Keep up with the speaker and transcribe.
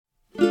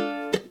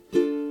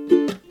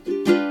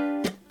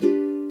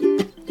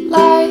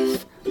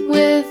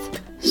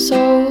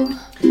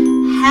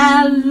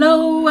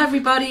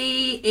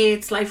everybody,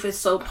 it's Life with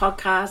Soul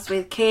podcast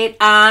with Kate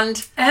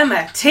and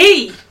Emma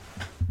T.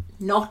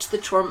 Not the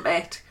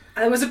trumpet.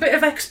 There was a bit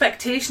of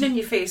expectation in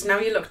your face, now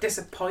you look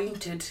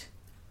disappointed.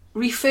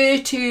 Refer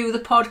to the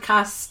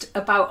podcast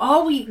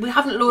about, we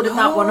haven't loaded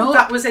that one up.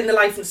 That was in the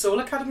Life and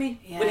Soul Academy.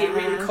 Yeah. We need to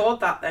re-record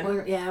that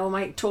then. We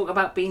might talk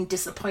about being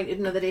disappointed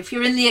another day. If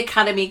you're in the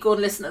academy, go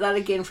and listen to that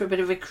again for a bit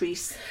of a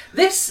crease.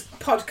 This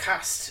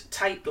podcast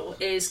title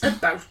is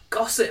about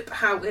gossip,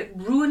 how it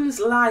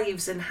ruins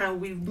lives and how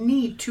we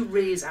need to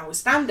raise our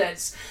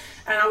standards.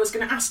 And I was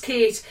going to ask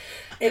Kate,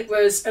 it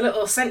was a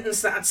little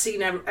sentence that I'd seen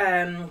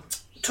her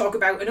talk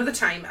about another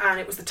time, and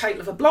it was the title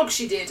of a blog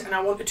she did, and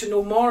I wanted to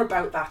know more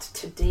about that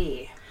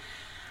today.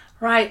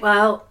 Right,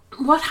 well,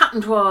 what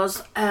happened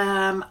was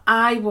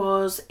I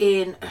was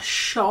in a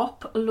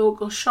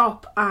local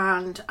shop,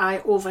 and I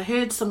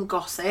overheard some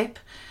gossip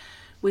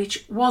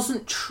which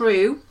wasn't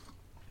true,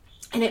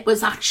 and it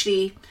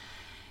wasn't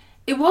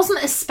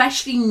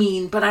especially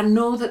mean, but I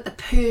know that the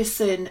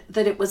person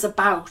that it was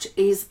about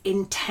is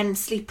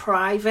intensely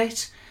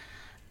private,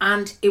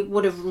 and it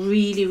would have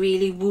really,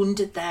 really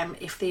wounded them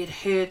if they had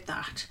heard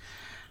that.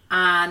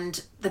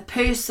 And the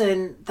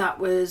person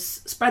that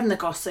was spreading the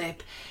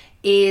gossip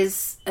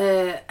is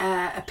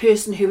a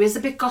person who is a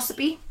bit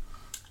gossipy.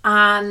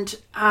 And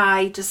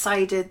I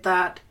decided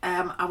that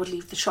I would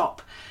leave the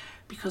shop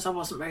because I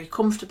wasn't very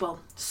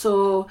comfortable.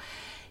 So,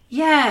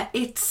 yeah,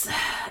 it's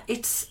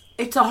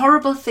a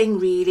horrible thing,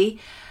 really.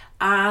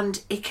 And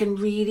it can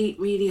really,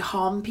 really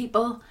harm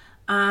people.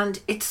 And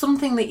it's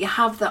something that you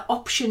have the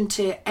option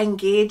to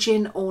engage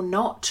in or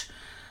not.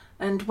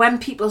 And when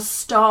people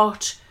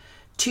start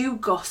to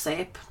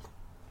gossip,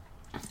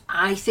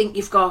 I think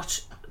you've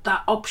got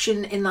that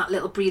option in that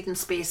little breathing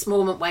space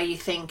moment where you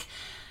think,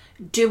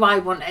 do I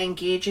want to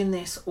engage in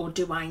this or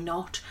do I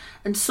not?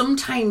 And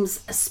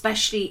sometimes,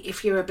 especially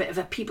if you're a bit of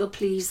a people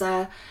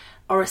pleaser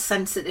or a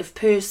sensitive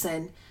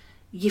person,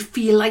 you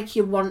feel like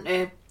you want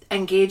to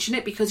engage in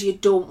it because you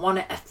don't want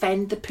to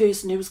offend the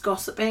person who's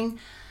gossiping.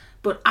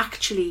 But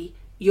actually,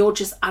 you're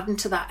just adding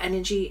to that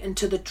energy and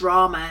to the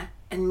drama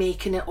and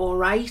making it all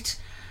right.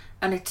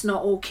 And it's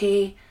not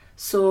okay.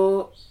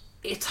 So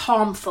it's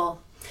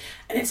harmful.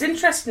 And it's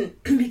interesting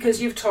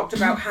because you've talked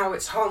about how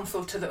it's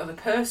harmful to the other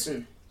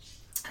person.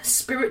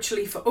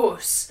 Spiritually for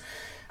us,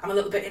 I'm a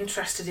little bit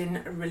interested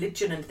in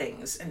religion and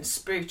things and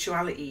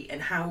spirituality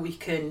and how we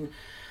can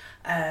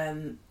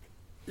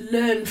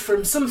learn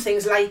from some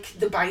things like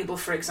the Bible,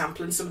 for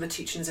example, and some of the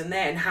teachings in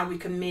there, and how we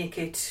can make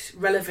it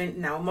relevant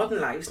in our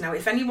modern lives. Now,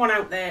 if anyone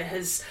out there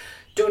has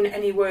done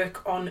any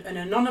work on an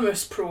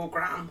Anonymous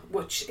program,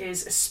 which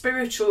is a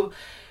spiritual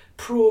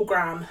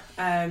program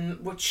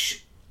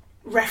which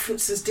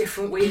references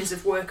different ways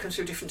of working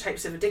through different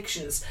types of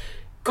addictions,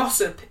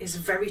 gossip is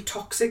very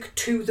toxic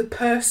to the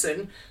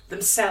person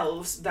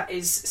themselves that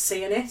is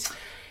saying it.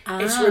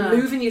 It's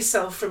removing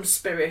yourself from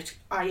spirit,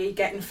 i.e.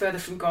 getting further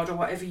from God or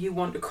whatever you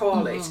want to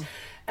call it.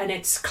 And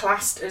it's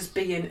classed as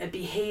being a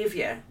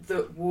behaviour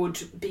that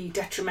would be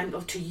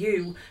detrimental to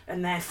you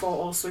and therefore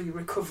also your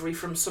recovery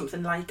from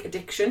something like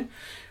addiction.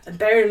 And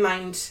bear in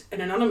mind,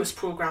 an Anonymous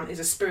program is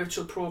a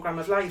spiritual program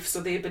of life. So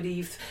they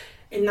believe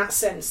in that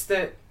sense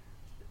that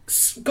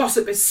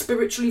gossip is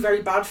spiritually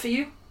very bad for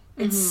you.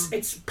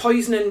 It's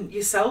poisoning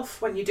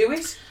yourself when you do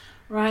it.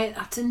 Right,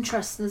 that's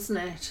interesting, isn't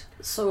it?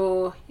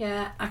 So,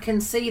 yeah, I can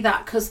see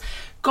that because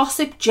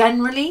gossip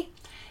generally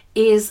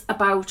is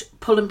about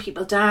pulling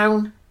people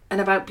down and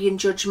about being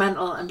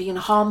judgmental and being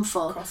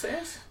harmful. Of course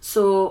it is.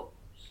 So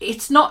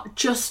it's not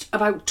just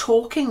about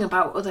talking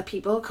about other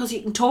people, because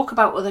you can talk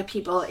about other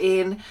people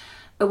in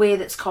a way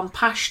that's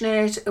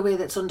compassionate, a way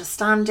that's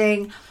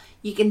understanding.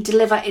 You can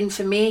deliver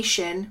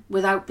information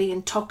without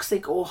being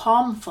toxic or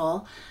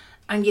harmful,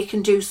 and you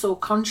can do so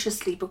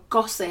consciously. But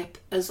gossip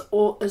has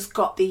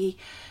got the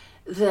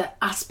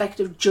aspect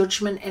of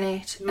judgment in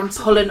it. Massively. And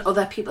pulling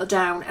other people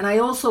down. And I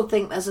also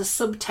think there's a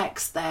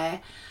subtext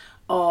there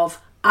of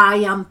I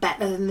am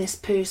better than this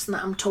person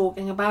that I'm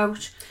talking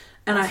about.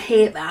 And I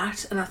hate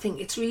that. And I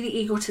think it's really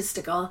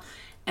egotistical.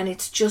 And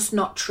it's just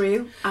not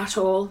true at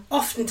all.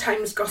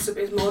 Oftentimes gossip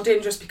is more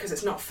dangerous because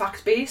it's not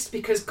fact-based.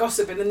 Because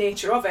gossip, in the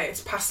nature of it,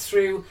 it's passed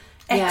through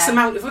X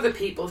amount of other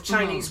people.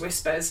 Chinese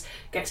whispers,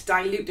 gets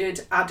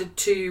diluted, added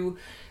to,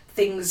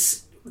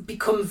 things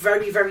become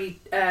very, very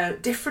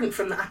different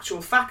from the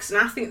actual facts. And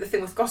I think the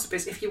thing with gossip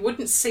is if you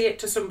wouldn't say it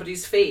to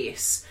somebody's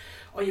face,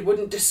 or you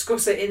wouldn't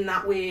discuss it in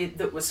that way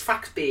that was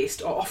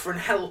fact-based, or offering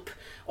help,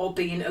 or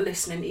being a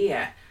listening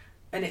ear,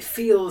 and it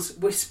feels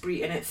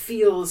whispery and it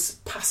feels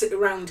pass it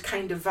around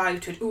kind of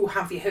vibe to it, ooh,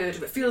 have you heard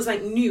of it? It feels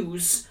like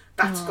news,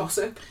 that's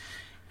gossip.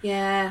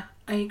 Yeah,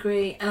 I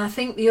agree. And I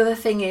think the other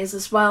thing is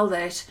as well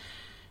that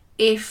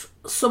if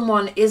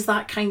someone is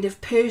that kind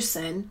of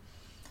person,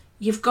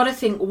 you've got to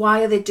think,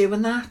 why are they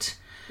doing that?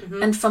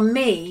 And for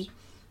me,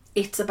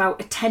 it's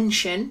about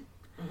attention.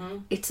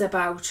 It's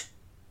about,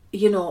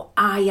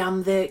 I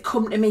am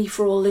come to me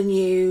for all the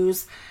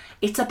news.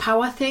 It's a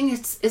power thing,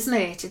 isn't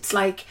it? It's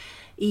like,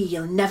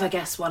 you'll never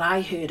guess what I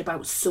heard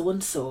about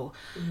so-and-so.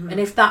 And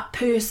if that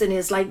person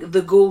is like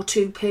the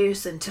go-to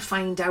person to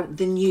find out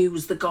the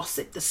news, the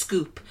gossip, the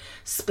scoop,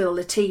 spill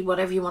the tea,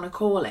 whatever you want to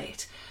call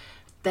it,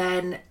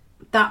 then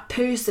that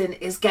person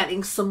is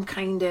getting some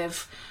kind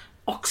of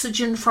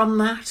oxygen from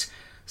that,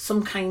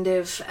 some kind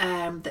of,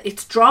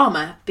 it's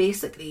drama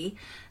basically,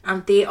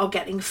 and they are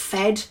getting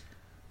fed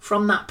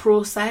from that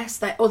process,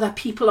 that other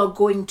people are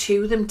going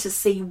to them to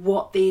see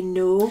what they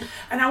know.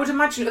 And I would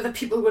imagine other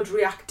people would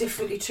react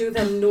differently to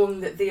them knowing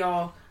that they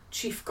are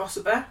chief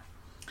gossiper.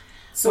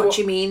 So, what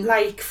do you mean?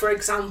 Like, for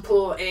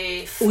example,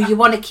 if... Oh, you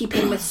want to keep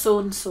in with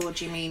so-and-so,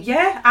 do you mean?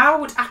 Yeah, I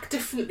would act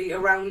differently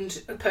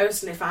around a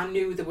person if I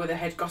knew they were the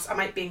head gossip. I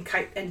might be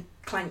inclined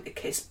to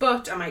kiss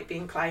butt, I might be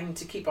inclined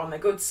to keep on their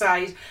good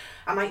side,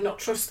 I might not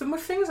trust them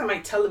with things, I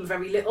might tell them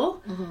very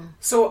little.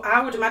 So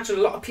I would imagine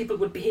a lot of people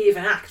would behave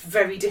and act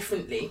very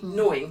differently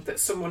knowing that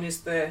someone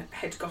is the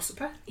head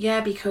gossiper.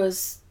 Yeah,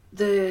 because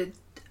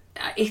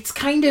it's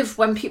kind of,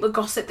 when people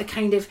gossip, they're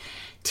kind of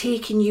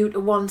taking you to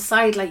one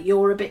side, like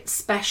you're a bit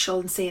special,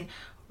 and saying,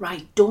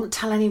 right, don't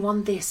tell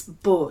anyone this,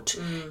 but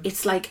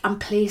it's like, I'm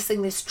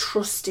placing this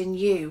trust in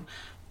you,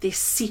 this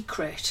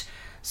secret.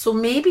 So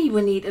maybe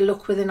we need to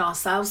look within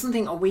ourselves and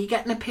think, are we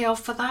getting a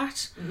payoff for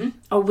that?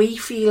 Are we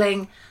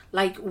feeling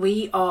like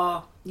we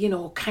are, you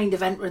know, kind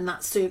of entering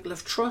that circle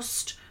of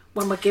trust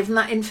when we're given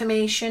that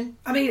information?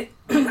 I mean,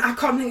 I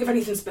can't think of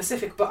anything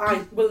specific, but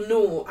I will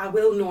know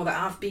that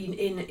I've been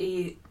in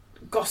a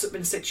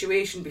gossiping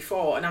situation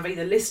before, and I've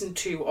either listened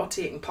to or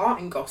taken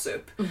part in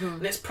gossip,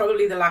 and it's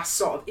probably the last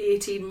sort of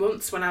 18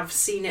 months when I've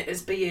seen it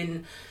as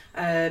being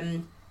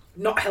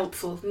not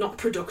helpful, not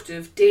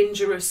productive,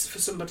 dangerous for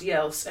somebody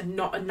else, and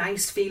not a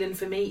nice feeling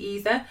for me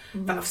either.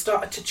 That I've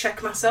started to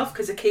check myself,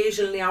 because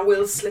occasionally I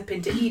will slip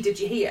into, did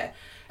you hear?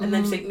 And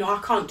then think, no,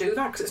 I can't do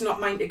that because it's not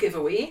mine to give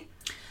away.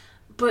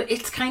 But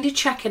it's kind of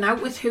checking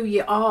out with who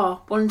you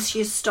are once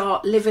you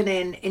start living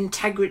in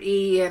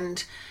integrity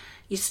and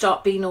you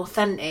start being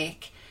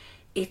authentic.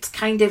 It's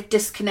kind of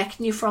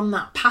disconnecting you from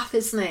that path,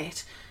 isn't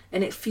it?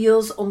 And it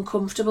feels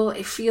uncomfortable.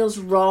 It feels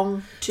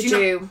wrong to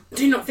do.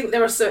 Do you not think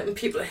there are certain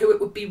people who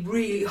it would be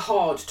really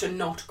hard to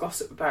not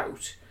gossip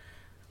about?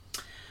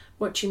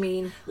 What do you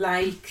mean?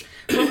 Like...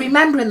 Well,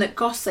 remembering that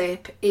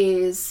gossip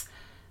is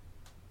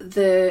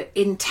the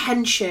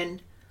intention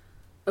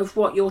of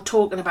what you're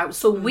talking about.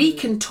 So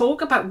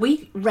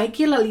we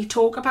regularly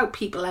talk about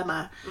people,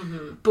 Emma,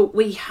 but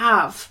we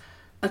have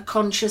a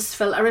conscious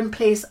filter in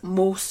place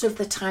most of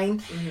the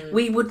time.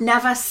 We would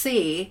never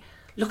say,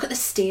 look at the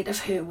state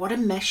of her, what a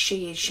mess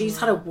she is, she's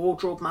had a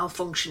wardrobe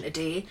malfunction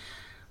today.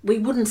 We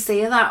wouldn't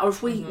say that. Or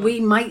if we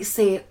might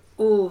say,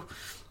 oh,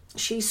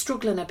 she's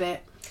struggling a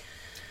bit.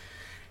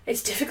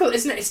 It's difficult,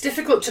 isn't it? It's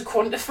difficult to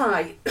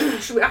quantify.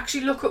 Should we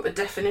actually look up a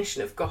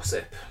definition of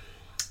gossip?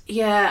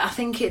 Yeah, I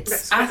think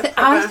it's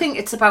I think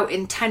it's about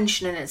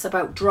intention, and it's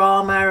about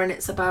drama, and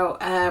it's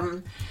about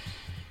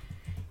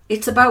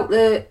it's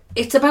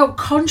about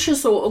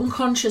conscious or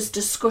unconscious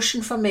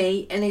discussion for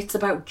me, and it's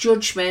about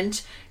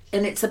judgment,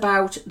 and it's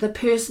about the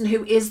person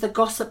who is the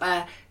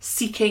gossiper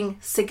seeking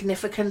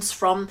significance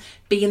from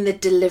being the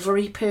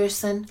delivery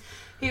person.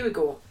 Here we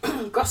go.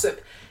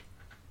 Gossip.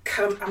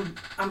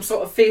 I'm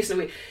sort of facing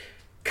away.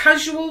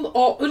 Casual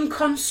or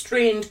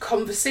unconstrained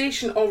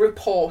conversation or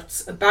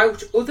reports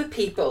about other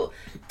people,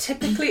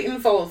 typically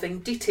involving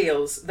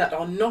details that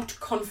are not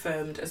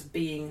confirmed as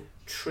being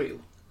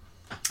true.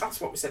 That's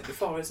what we said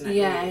before, isn't it?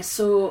 Yeah, really?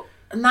 So,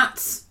 and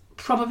that's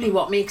probably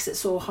what makes it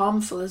so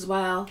harmful as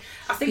well.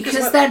 I think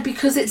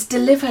because it's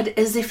delivered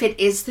as if it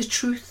is the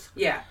truth.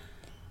 Yeah.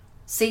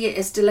 See, it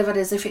is delivered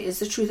as if it is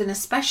the truth, and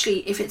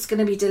especially if it's going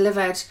to be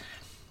delivered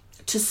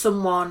to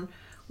someone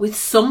with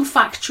some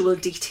factual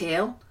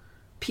detail.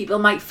 People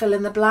might fill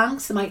in the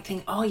blanks. They might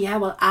think, oh yeah,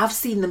 well, I've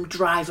seen them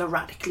drive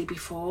erratically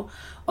before.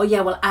 Oh yeah,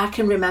 well, I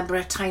can remember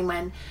a time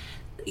when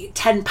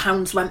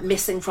 £10 went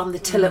missing from the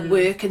till at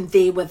work and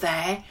they were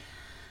there.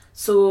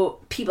 So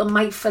people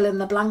might fill in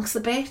the blanks a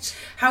bit.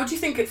 How do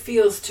you think it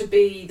feels to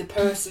be the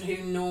person who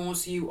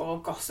knows you are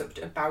gossiped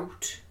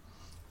about?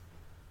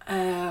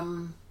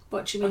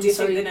 What do you mean? Or do you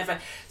think they never...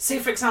 Say,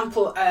 for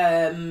example,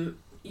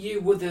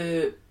 you were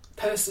the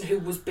person who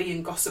was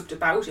being gossiped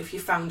about, if you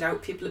found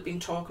out people had been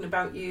talking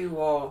about you,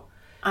 or...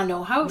 I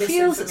know how it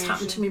feels. It's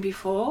happened to me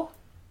before.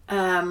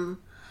 I've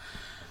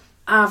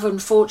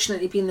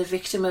unfortunately been the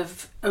victim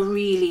of a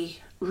really,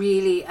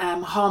 really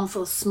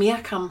harmful smear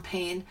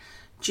campaign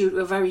due to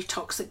a very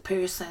toxic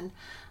person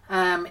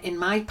in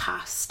my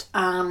past,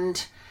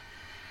 and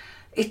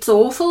it's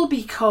awful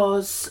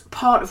because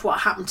part of what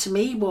happened to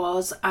me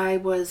was I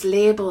was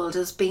labelled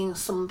as being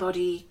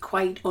somebody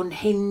quite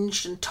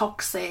unhinged and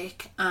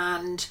toxic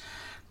and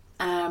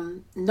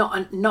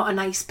not a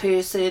nice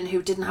person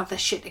who didn't have their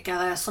shit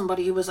together,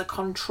 somebody who was a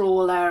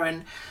controller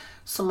and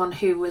someone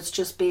who was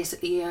just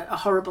basically a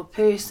horrible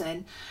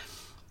person.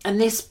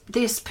 And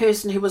this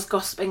person who was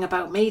gossiping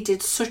about me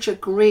did such a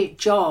great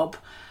job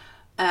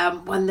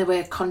when they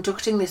were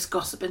conducting this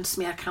gossip and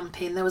smear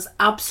campaign. There was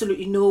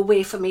absolutely no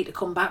way for me to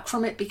come back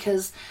from it,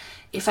 because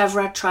if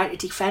ever I tried to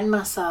defend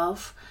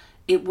myself,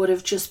 it would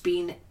have just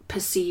been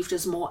perceived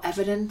as more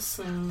evidence.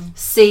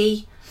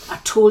 See, I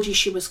told you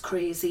she was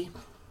crazy.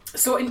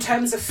 So in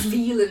terms of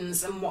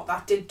feelings and what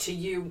that did to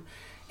you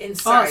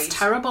inside... Oh, it's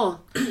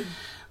terrible.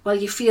 Well,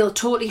 you feel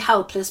totally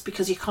helpless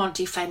because you can't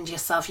defend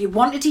yourself. You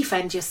want to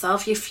defend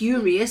yourself. You're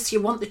furious.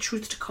 You want the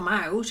truth to come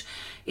out.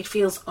 It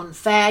feels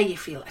unfair. You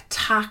feel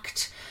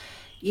attacked.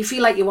 You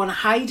feel like you want to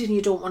hide and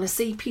you don't want to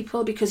see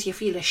people because you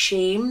feel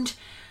ashamed,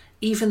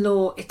 even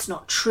though it's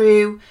not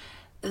true.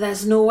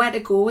 There's nowhere to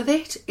go with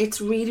it. It's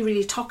really,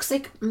 really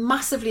toxic.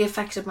 Massively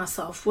affected my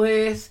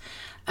self-worth.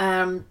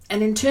 And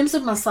in terms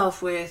of my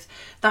self-worth,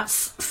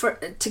 that's,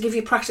 to give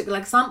you practical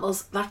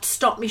examples, that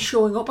stopped me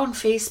showing up on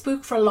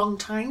Facebook for a long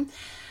time.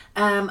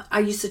 I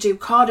used to do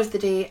card of the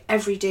day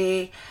every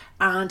day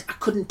and I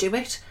couldn't do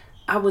it.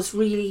 I was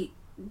really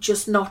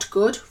just not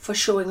good for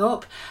showing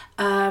up.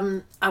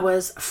 I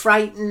was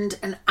frightened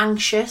and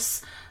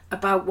anxious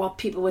about what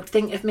people would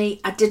think of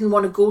me. I didn't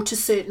want to go to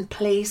certain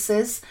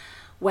places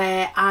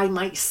where I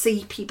might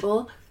see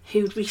people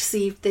who'd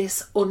received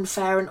this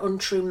unfair and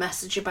untrue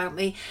message about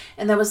me.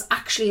 And there was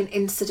actually an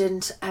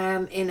incident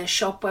in a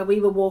shop where we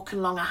were walking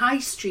along a high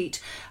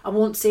street. I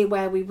won't say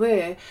where we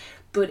were,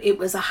 but it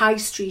was a high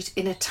street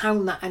in a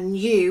town that I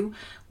knew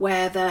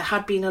where there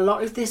had been a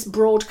lot of this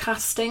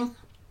broadcasting.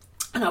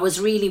 And I was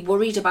really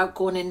worried about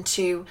going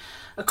into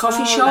a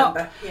coffee shop.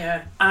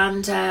 Yeah.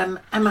 And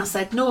Emma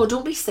said, no,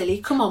 don't be silly.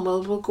 Come on,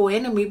 we'll go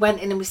in. And we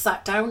went in and we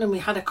sat down and we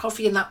had a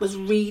coffee. And that was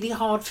really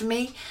hard for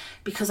me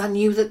because I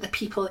knew that the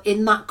people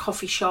in that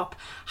coffee shop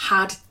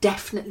had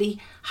definitely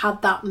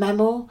had that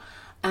memo.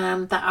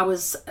 That I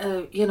was,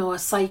 a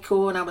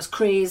psycho and I was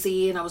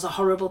crazy and I was a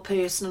horrible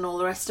person and all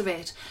the rest of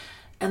it.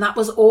 And that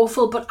was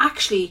awful. But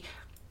actually,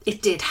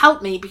 it did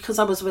help me because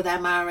I was with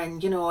Emma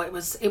and, it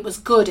was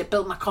good. It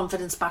built my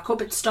confidence back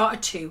up. It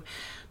started to.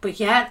 But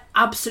yeah, it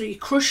absolutely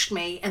crushed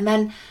me. And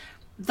then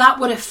that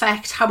would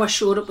affect how I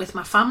showed up with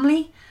my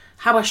family,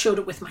 how I showed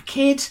up with my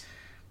kid.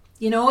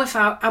 If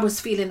I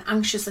was feeling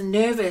anxious and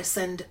nervous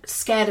and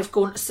scared of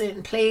going to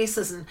certain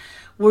places and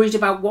worried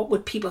about what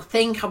would people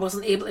think, I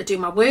wasn't able to do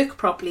my work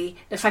properly,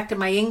 it affected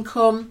my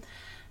income,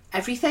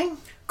 everything.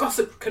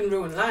 Gossip can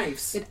ruin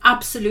lives. It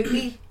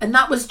absolutely. And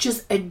that was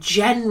just a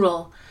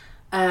general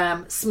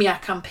smear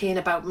campaign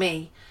about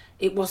me.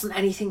 It wasn't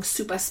anything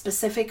super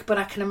specific, but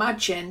I can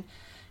imagine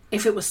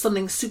if it was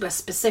something super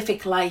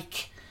specific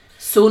like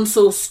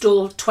so-and-so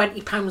stole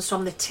 £20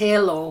 from the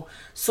till or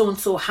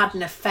so-and-so had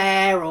an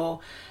affair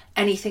or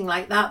anything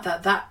like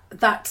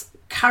that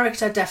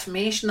character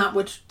defamation,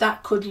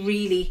 that could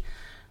really,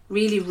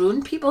 really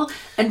ruin people.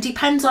 And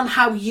depends on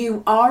how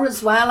you are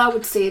as well, I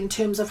would say, in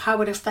terms of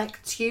how it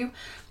affects you.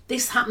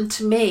 This happened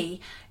to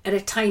me at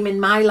a time in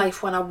my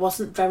life when I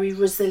wasn't very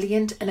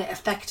resilient and it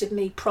affected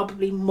me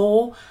probably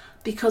more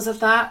because of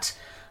that.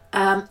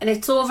 And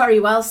it's all very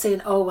well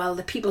saying, oh, well,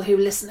 the people who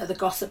listen to the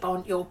gossip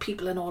aren't your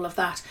people and all of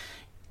that.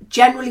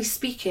 Generally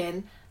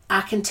speaking,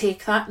 I can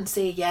take that and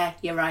say, yeah,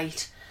 you're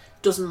right.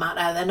 Doesn't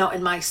matter. They're not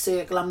in my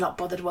circle. I'm not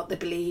bothered what they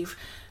believe.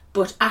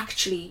 But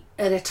actually,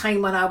 at a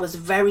time when I was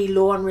very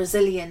low on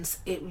resilience,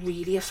 it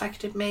really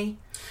affected me.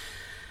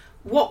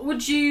 What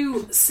would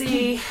you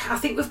say? I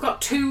think we've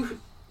got two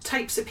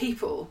types of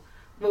people.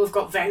 Well, we've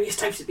got various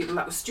types of people.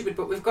 That was stupid.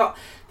 But we've got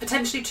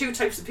potentially two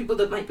types of people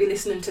that might be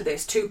listening to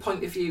this. 2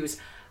 point of views.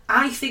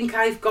 I think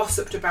I've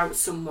gossiped about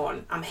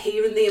someone. I'm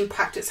hearing the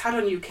impact it's had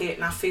on you, Kate,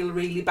 and I feel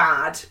really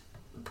bad.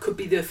 Could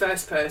be the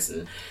first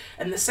person.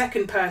 And the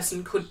second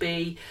person could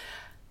be,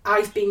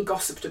 I've been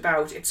gossiped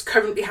about. It's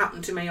currently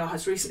happened to me or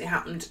has recently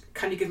happened.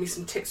 Can you give me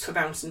some tips for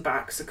bouncing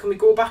back? So can we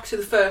go back to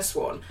the first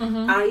one?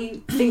 Mm-hmm.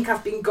 I think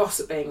I've been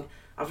gossiping.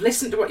 I've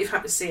listened to what you've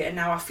had to say and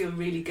now I feel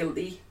really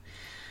guilty.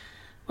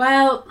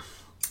 Well,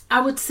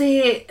 I would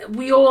say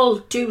we all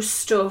do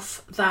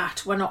stuff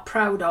that we're not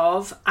proud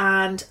of,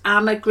 and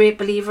I'm a great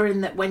believer in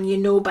that when you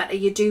know better,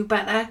 you do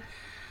better.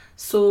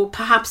 So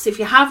perhaps if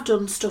you have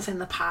done stuff in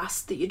the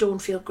past that you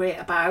don't feel great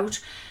about,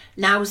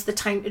 now's the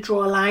time to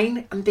draw a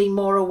line and be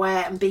more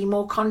aware and be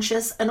more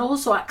conscious, and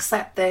also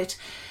accept that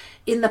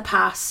in the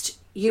past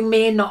you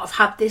may not have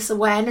had this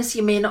awareness.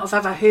 You may not have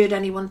ever heard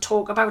anyone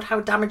talk about how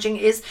damaging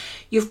it is.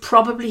 You've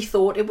probably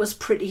thought it was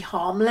pretty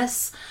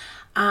harmless,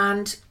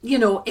 and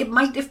it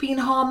might have been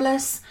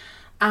harmless,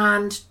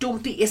 and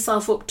don't beat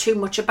yourself up too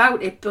much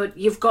about it, but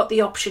you've got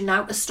the option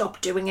now to stop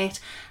doing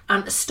it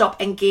and to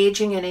stop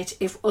engaging in it.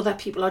 If other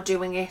people are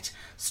doing it,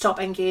 stop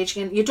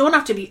engaging in it. You don't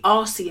have to be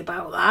arsey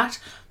about that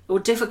or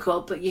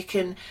difficult, but you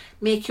can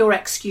make your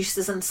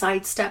excuses and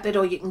sidestep it,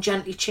 or you can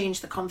gently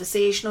change the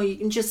conversation, or you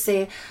can just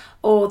say,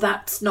 oh,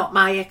 that's not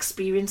my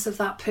experience of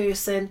that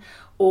person.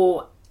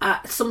 Or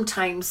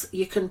sometimes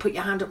you can put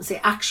your hand up and say,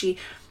 actually,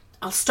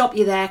 I'll stop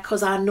you there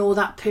because I know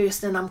that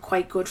person and I'm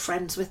quite good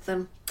friends with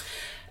them.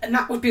 And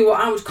that would be what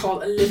I would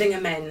call a living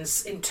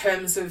amends, in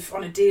terms of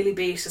on a daily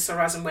basis or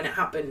as and when it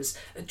happens,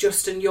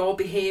 adjusting your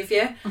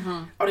behaviour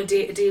on a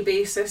day-to-day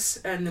basis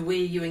and the way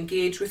you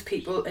engage with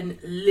people and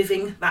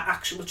living that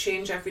actual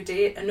change every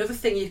day. Another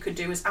thing you could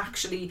do is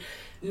actually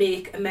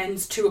make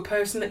amends to a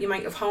person that you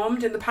might have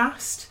harmed in the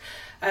past.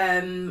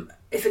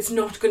 if it's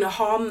not going to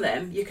harm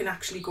them, you can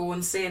actually go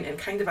and say and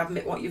kind of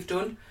admit what you've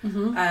done.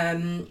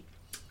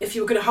 If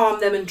you were going to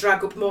harm them and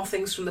drag up more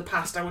things from the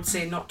past, I would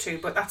say not to.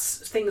 But that's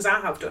things I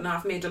have done.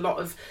 I've made a lot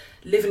of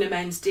living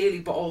amends daily,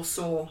 but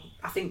also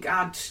I think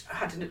I'd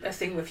had a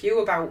thing with you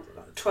about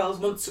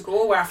 12 months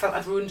ago where I felt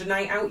I'd ruined a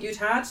night out you'd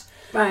had.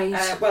 Right.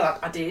 Well,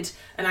 I did,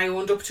 and I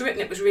owned up to it, and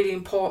it was really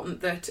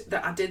important that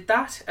I did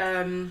that.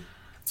 And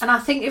I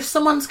think if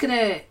someone's going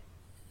to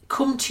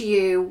come to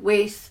you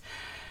with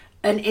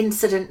an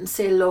incident and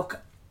say,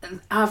 look,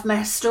 I've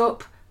messed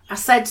up, I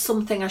said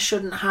something I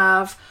shouldn't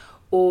have,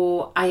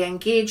 or I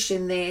engaged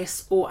in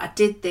this, or I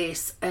did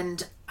this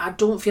and I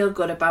don't feel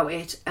good about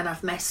it and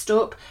I've messed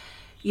up,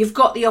 you've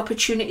got the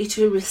opportunity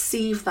to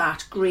receive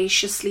that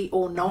graciously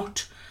or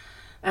not.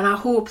 And I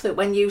hope that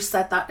when you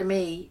said that to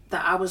me,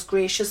 that I was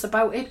gracious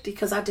about it,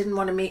 because I didn't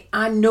want to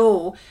I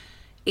know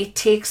it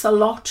takes a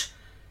lot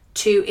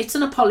it's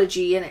an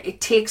apology, and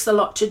it takes a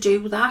lot to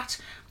do that.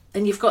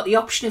 And you've got the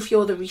option, if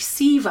you're the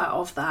receiver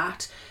of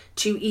that,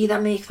 to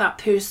either make that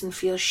person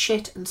feel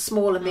shit and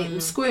small and make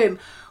them squirm,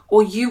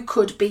 or you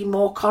could be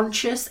more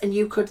conscious and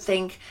you could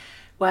think,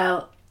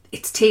 well,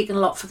 it's taken a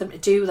lot for them to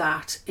do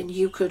that, and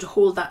you could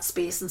hold that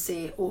space and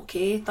say,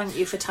 okay, thank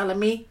you for telling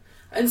me.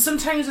 And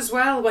sometimes as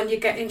well, when you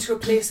get into a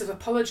place of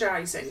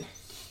apologising,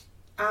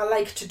 I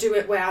like to do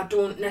it where I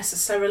don't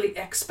necessarily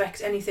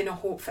expect anything or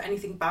hope for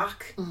anything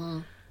back.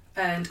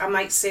 And I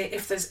might say,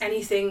 if there's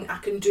anything I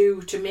can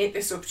do to make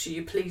this up to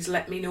you, please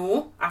let me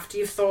know after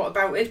you've thought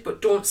about it,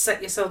 but don't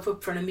set yourself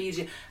up for an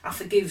immediate, I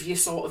forgive you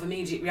sort of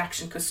immediate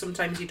reaction, because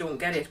sometimes you don't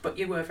get it, but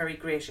you were very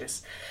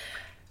gracious.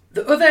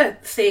 The other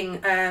thing,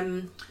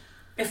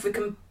 if we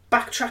can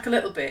backtrack a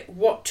little bit,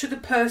 what to the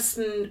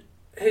person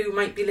who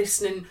might be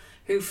listening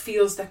who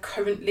feels they're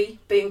currently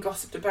being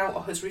gossiped about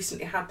or has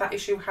recently had that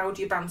issue, how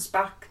do you bounce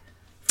back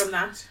from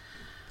that?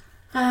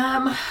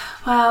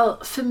 Well,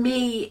 for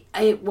me,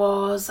 it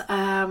was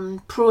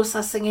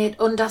processing it,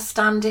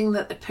 understanding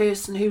that the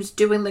person who's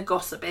doing the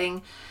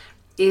gossiping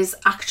is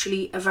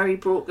actually a very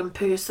broken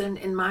person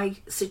in my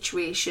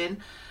situation,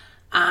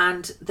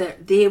 and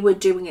that they were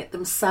doing it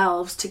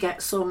themselves to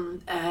get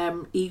some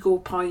ego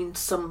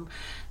points.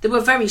 They were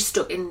very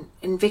stuck in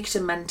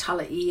victim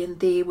mentality, and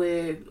they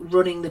were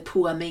running the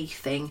poor me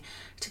thing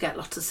to get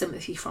lots of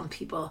sympathy from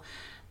people,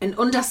 and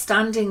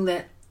understanding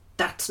that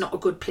that's not a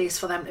good place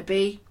for them to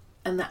be,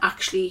 and that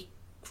actually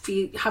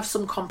have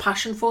some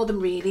compassion for them,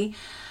 really.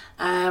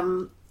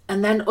 And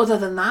then other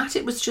than that,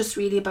 it was just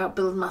really about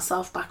building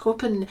myself back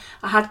up. And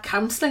I had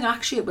counselling,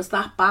 actually. It was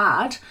that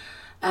bad.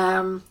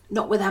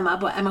 Not with Emma,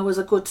 but Emma was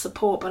a good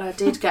support, but I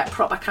did get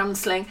proper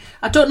counselling.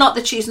 I don't know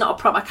that she's not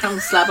a proper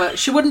counsellor, but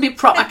she wouldn't be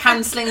proper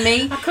counselling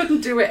me. I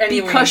couldn't do it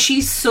anyway. Because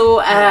she's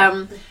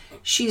so...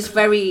 she's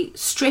very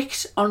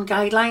strict on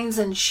guidelines,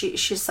 and she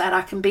said,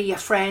 I can be your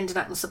friend and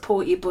I can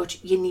support you,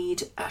 but you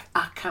need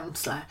a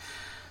counsellor.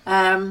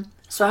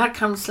 So I had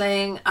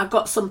counselling, I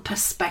got some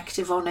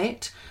perspective on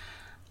it,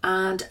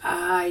 and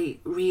I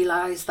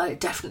realised that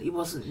it definitely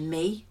wasn't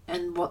me,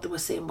 and what they were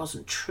saying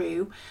wasn't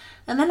true.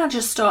 And then I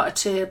just started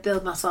to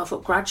build myself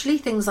up gradually,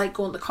 things like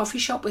going to the coffee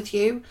shop with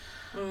you,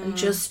 and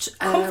just...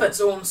 comfort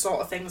zone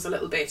sort of things a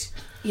little bit.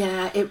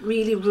 Yeah, it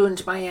really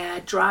ruined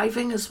my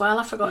driving as well,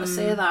 I forgot to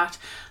say that.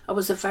 I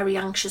was a very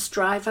anxious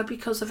driver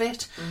because of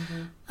it.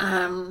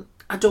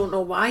 I don't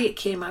know why it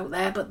came out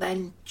there, but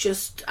then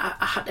just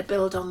I had to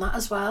build on that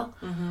as well.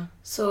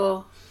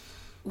 So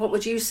what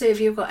would you say? Have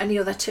you got any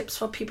other tips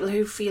for people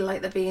who feel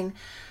like they're being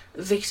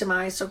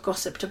victimised or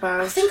gossiped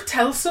about? I think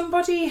tell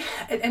somebody,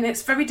 and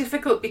it's very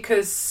difficult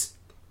because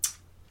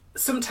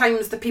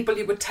sometimes the people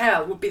you would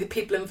tell would be the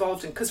people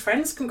involved in, because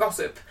friends can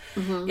gossip,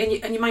 and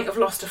you might have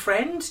lost a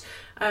friend,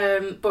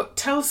 but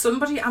tell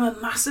somebody. I'm a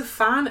massive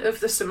fan of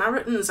the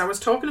Samaritans. I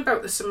was talking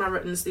about the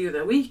Samaritans the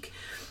other week.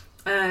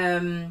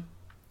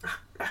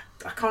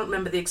 I can't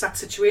remember the exact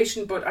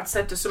situation, but I'd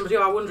said to somebody,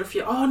 I wonder if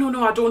you... Oh,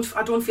 no, I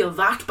don't feel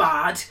that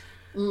bad.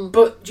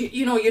 But,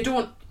 you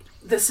don't...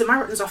 The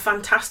Samaritans are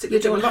fantastic. You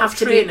don't have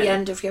to be at the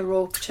end of your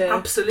rope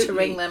to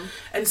ring them.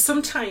 And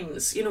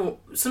sometimes,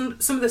 some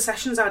of the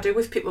sessions I do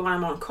with people when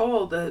I'm on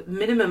call, the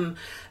minimum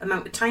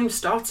amount of time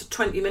starts at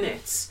 20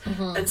 minutes.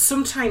 And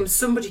sometimes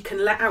somebody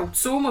can let out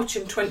so much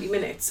in 20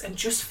 minutes and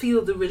just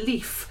feel the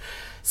relief.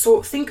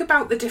 So think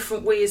about the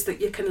different ways that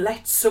you can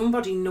let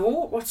somebody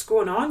know what's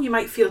going on. You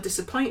might feel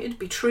disappointed,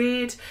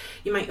 betrayed.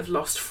 You might have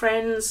lost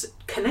friends.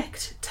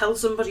 Connect. Tell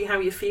somebody how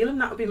you're feeling.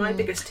 That would be my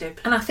biggest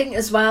tip. And I think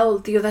as well,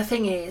 the other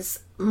thing is,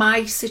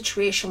 my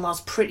situation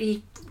was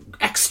pretty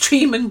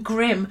extreme and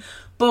grim,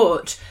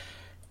 but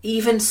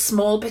even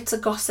small bits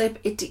of gossip,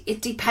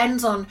 it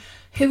depends on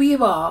who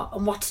you are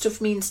and what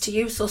stuff means to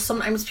you. So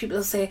sometimes people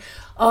will say,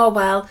 oh,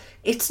 well,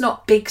 it's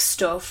not big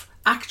stuff.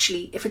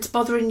 Actually, if it's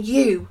bothering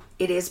you,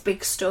 it is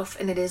big stuff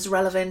and it is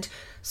relevant.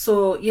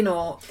 So,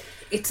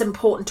 it's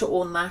important to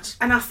own that.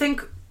 And I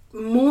think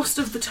most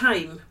of the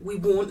time we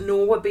won't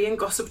know we're being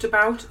gossiped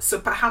about.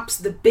 So perhaps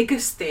the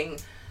biggest thing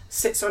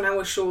sits on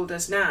our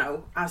shoulders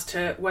now as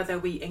to whether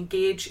we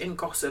engage in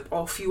gossip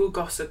or fuel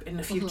gossip in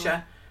the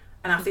future.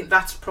 And I think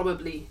that's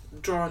probably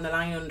drawing the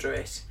line under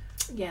it.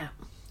 Yeah.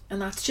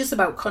 And that's just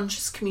about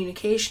conscious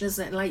communication,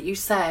 isn't it? Like you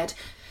said,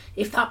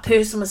 if that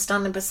person was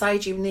standing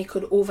beside you and they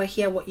could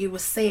overhear what you were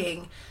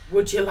saying,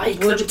 would you like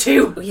them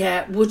to?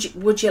 Yeah,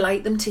 would you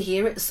like them to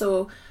hear it?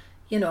 So,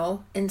 you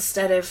know,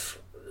 instead of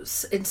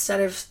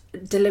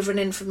delivering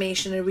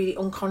information in a really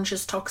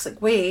unconscious,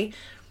 toxic way,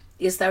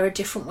 is there a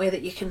different way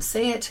that you can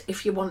say it?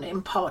 If you want to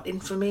impart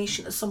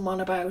information to someone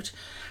about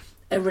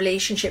a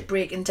relationship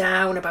breaking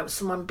down, about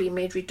someone being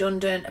made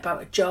redundant,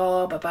 about a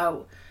job,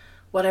 about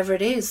whatever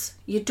it is,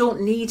 you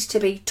don't need to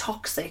be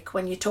toxic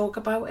when you talk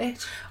about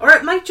it. Or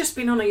it might just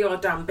be none of your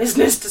damn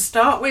business to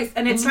start with.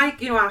 And it's like,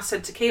 you know, I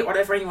said to Kate,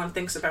 whatever anyone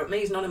thinks about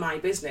me is none of my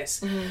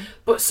business.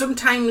 But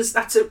sometimes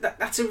that's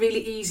a really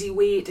easy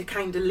way to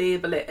kind of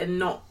label it and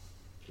not,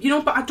 you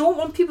know, but I don't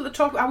want people to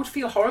talk. I would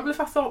feel horrible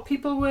if I thought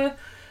people were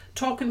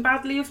talking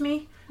badly of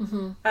me.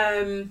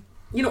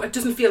 You know, it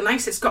doesn't feel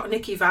nice. It's got an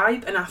icky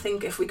vibe. And I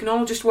think if we can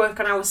all just work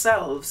on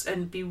ourselves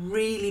and be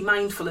really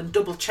mindful and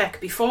double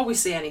check before we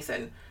say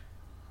anything,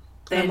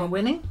 then we're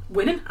winning.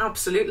 Winning,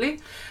 absolutely.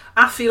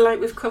 I feel like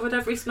we've covered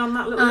everything on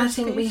that little list.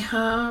 I think we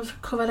have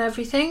covered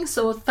everything,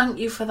 so thank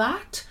you for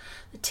that.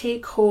 The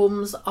take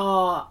homes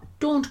are: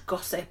 don't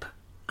gossip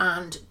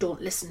and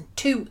don't listen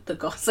to the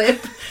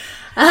gossip.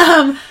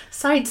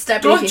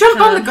 Sidestep. Don't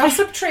jump on the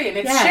gossip train.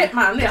 It's shit,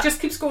 man. It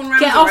just keeps going round.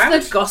 Get and off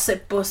round. the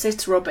gossip bus.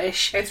 It's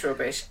rubbish. It's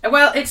rubbish.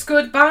 Well, it's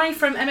goodbye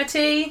from Emma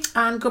T.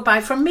 And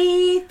goodbye from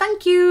me.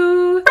 Thank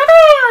you.